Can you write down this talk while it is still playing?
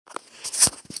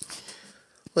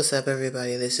What's up,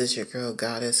 everybody? This is your girl,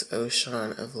 Goddess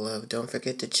Ocean of Love. Don't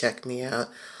forget to check me out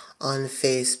on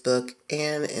Facebook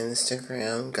and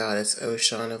Instagram, Goddess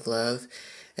Ocean of Love.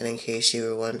 And in case you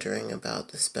were wondering about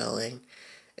the spelling,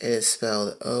 it is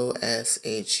spelled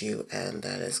Oshun.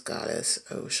 That is Goddess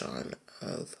Ocean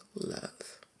of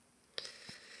Love.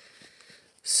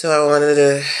 So I wanted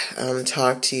to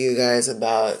talk to you guys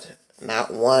about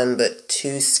not one, but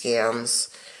two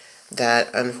scams that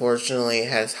unfortunately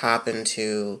has happened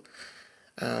to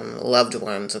loved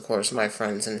ones, of course, my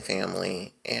friends and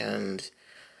family, and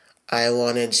I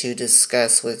wanted to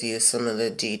discuss with you some of the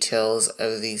details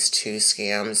of these two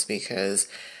scams because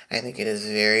I think it is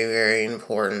very, very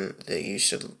important that you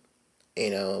should,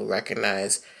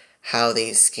 recognize how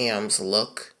these scams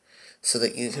look so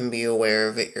that you can be aware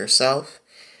of it yourself.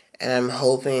 And I'm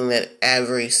hoping that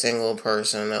every single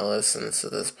person that listens to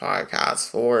this podcast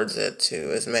forwards it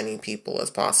to as many people as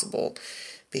possible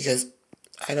because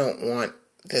I don't want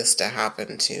this to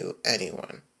happen to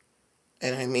anyone.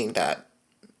 And I mean that.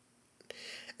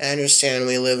 I understand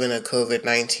we live in a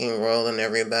COVID-19 world and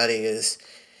everybody is,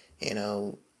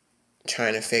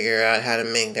 trying to figure out how to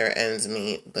make their ends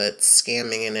meet, but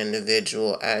scamming an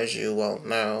individual, as you well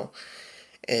know,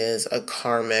 is a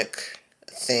karmic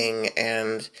thing,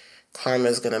 and karma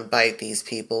is going to bite these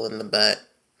people in the butt.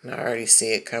 And I already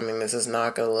see it coming. This is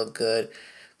not going to look good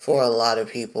for a lot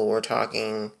of people. We're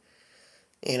talking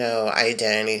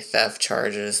identity theft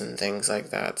charges and things like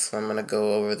that. So I'm going to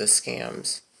go over the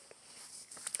scams.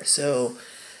 So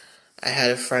I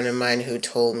had a friend of mine who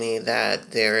told me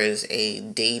that there is a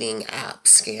dating app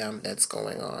scam that's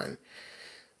going on.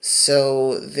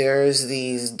 So there's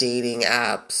these dating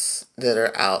apps that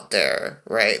are out there,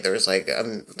 right? There's like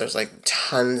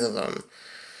tons of them.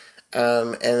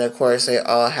 And of course they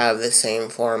all have the same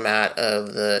format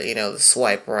of the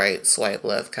swipe right, swipe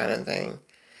left kind of thing.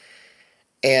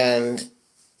 And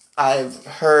I've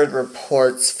heard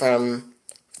reports from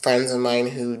friends of mine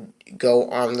who go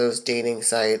on those dating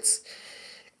sites.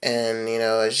 And,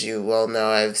 as you well know,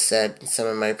 I've said in some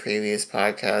of my previous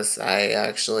podcasts, I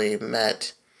actually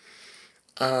met,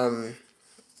 the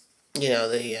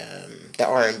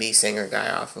R&B singer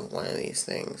guy off of one of these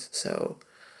things. So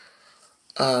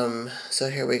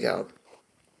here we go.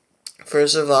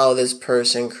 First of all, this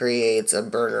person creates a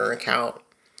burner account.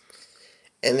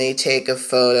 And they take a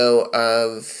photo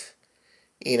of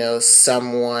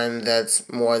someone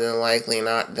that's more than likely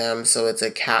not them, so it's a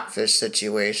catfish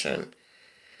situation.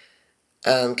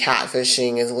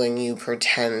 Catfishing is when you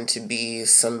pretend to be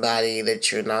somebody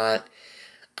that you're not.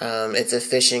 It's a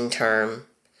fishing term,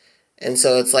 and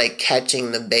so it's like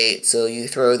catching the bait. So you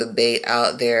throw the bait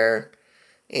out there,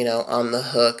 on the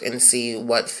hook and see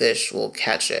what fish will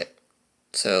catch it.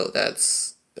 So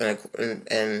that's,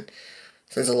 and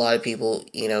since a lot of people,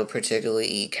 particularly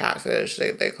eat catfish,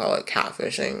 they call it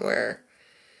catfishing, where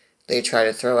they try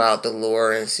to throw out the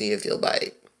lure and see if you'll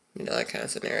bite. That kind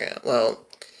of scenario. Well,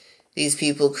 these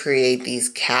people create these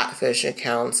catfish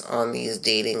accounts on these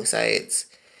dating sites,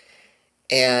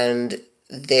 and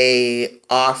they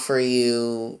offer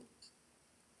you,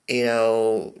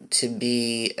 to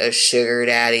be a sugar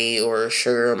daddy or a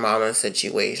sugar mama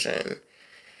situation.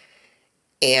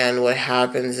 And what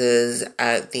happens is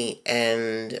at the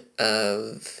end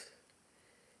of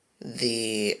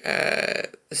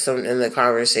some in the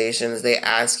conversations, they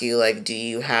ask you, like, do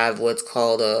you have what's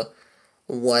called a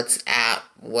WhatsApp,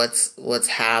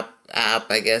 WhatsApp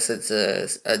app? I guess it's a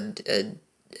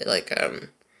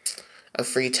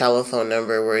free telephone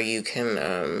number where you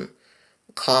can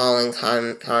call and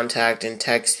contact and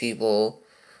text people,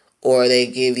 or they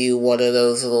give you one of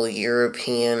those little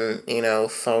European,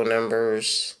 phone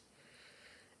numbers,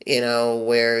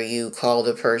 where you call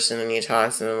the person and you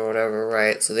talk to them or whatever,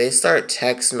 right? So they start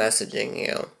text messaging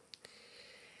you.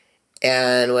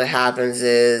 And what happens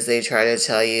is they try to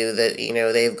tell you that,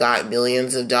 they've got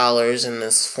millions of dollars in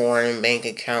this foreign bank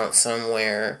account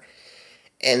somewhere,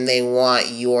 and they want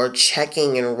your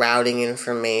checking and routing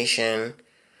information,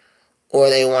 or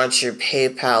they want your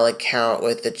PayPal account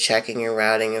with the checking and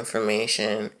routing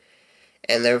information,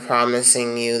 and they're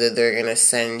promising you that they're going to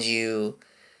send you,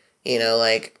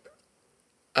 like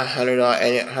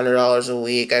 $100 a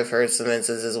week. I've heard some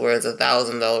instances where it's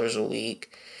 $1,000 a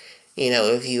week,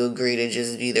 if you agree to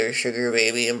just be their sugar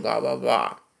baby and blah, blah,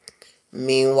 blah.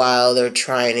 Meanwhile, they're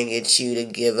trying to get you to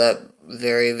give up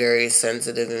very, very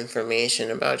sensitive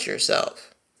information about yourself.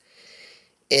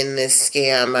 In this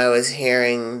scam, I was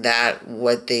hearing that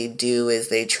what they do is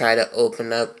they try to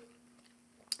open up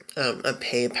a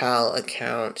PayPal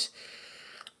account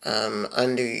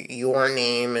under your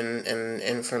name and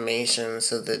information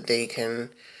so that they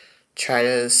can try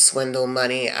to swindle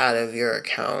money out of your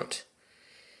account.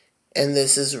 And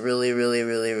this is really, really,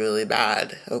 really, really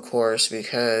bad, of course,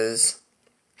 because,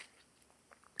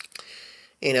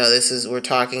 this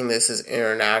is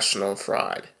international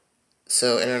fraud.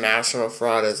 So international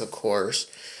fraud is, of course,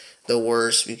 the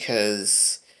worst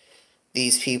because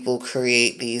these people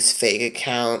create these fake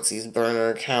accounts, these burner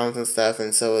accounts and stuff,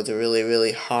 and so it's really,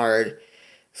 really hard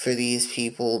for these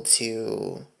people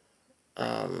to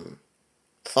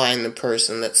find the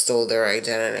person that stole their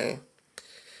identity.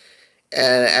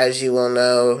 And as you will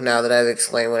know, now that I've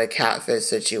explained what a catfish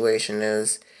situation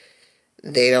is,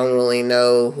 they don't really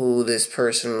know who this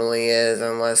person really is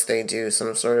unless they do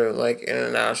some sort of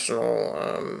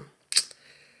international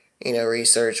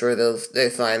research where they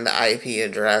find the IP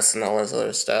address and all this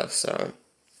other stuff.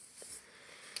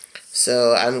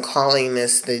 So I'm calling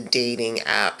this the dating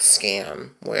app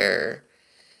scam, where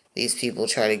these people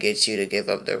try to get you to give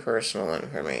up their personal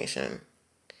information.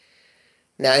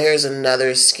 Now here's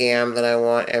another scam that I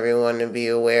want everyone to be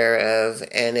aware of,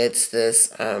 and it's this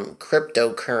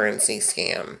cryptocurrency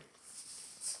scam.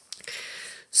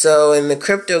 So in the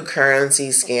cryptocurrency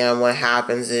scam, what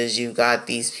happens is you've got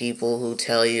these people who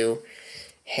tell you,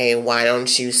 hey, why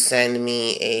don't you send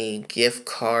me a gift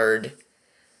card?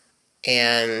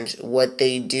 And what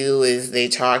they do is they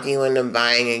talk you into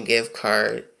buying a gift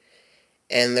card,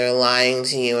 and they're lying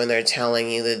to you and they're telling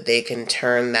you that they can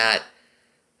turn that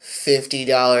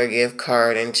 $50 gift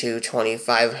card into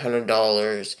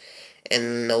 $2,500,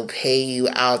 and they'll pay you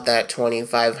out that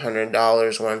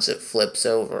 $2,500 once it flips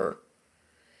over.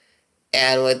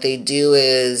 And what they do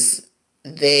is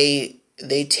they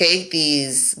take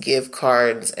these gift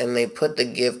cards and they put the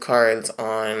gift cards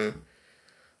on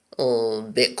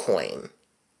Bitcoin.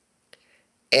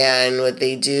 And what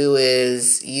they do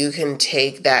is you can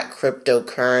take that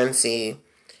cryptocurrency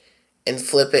and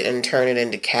flip it and turn it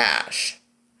into cash.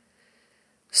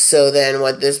 So then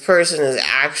what this person is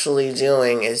actually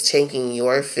doing is taking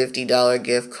your $50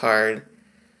 gift card,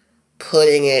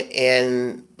 putting it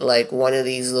in one of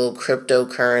these little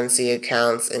cryptocurrency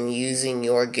accounts and using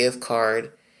your gift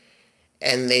card,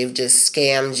 and they've just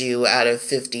scammed you out of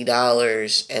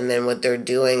 $50. And then what they're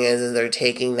doing is they're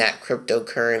taking that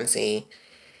cryptocurrency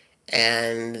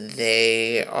and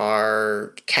they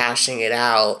are cashing it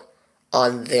out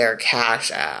on their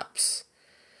cash apps.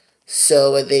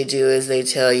 So what they do is they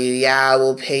tell you, yeah,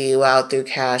 we'll pay you out through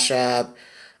Cash App.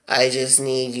 I just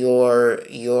need your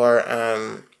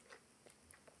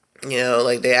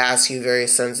they ask you very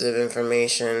sensitive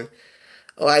information.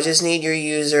 Oh, I just need your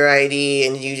user ID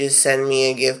and you just send me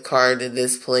a gift card to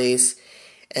this place,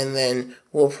 and then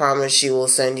we'll promise you we'll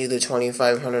send you the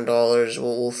 $2,500.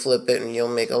 We'll flip it and you'll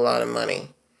make a lot of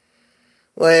money.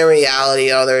 When in reality,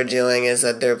 all they're doing is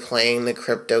that they're playing the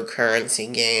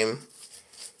cryptocurrency game.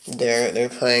 They're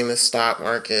playing the stock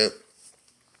market,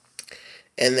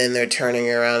 and then they're turning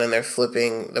around and they're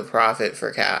flipping the profit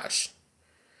for cash.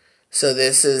 So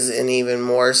this is an even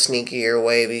more sneakier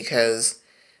way because,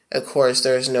 of course,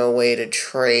 there's no way to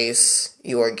trace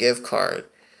your gift card.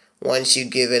 Once you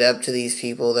give it up to these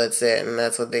people, that's it, and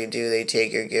that's what they do. They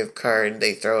take your gift card,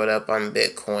 they throw it up on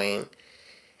Bitcoin,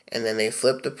 and then they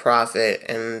flip the profit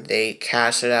and they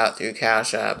cash it out through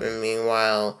Cash App, and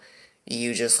meanwhile,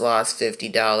 you just lost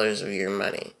 $50 of your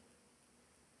money.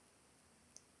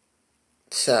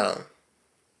 So,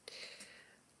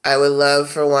 I would love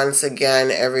for once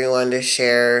again everyone to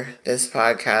share this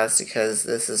podcast because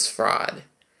this is fraud.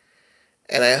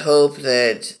 And I hope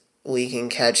that we can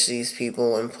catch these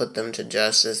people and put them to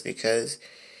justice because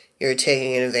you're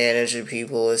taking advantage of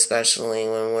people, especially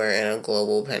when we're in a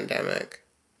global pandemic.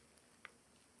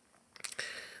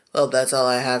 Well, that's all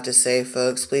I have to say,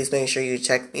 folks. Please make sure you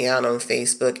check me out on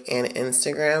Facebook and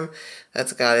Instagram.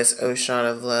 That's Goddess Ocean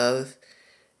of Love.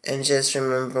 And just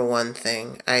remember one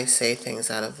thing. I say things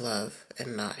out of love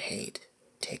and not hate.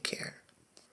 Take care.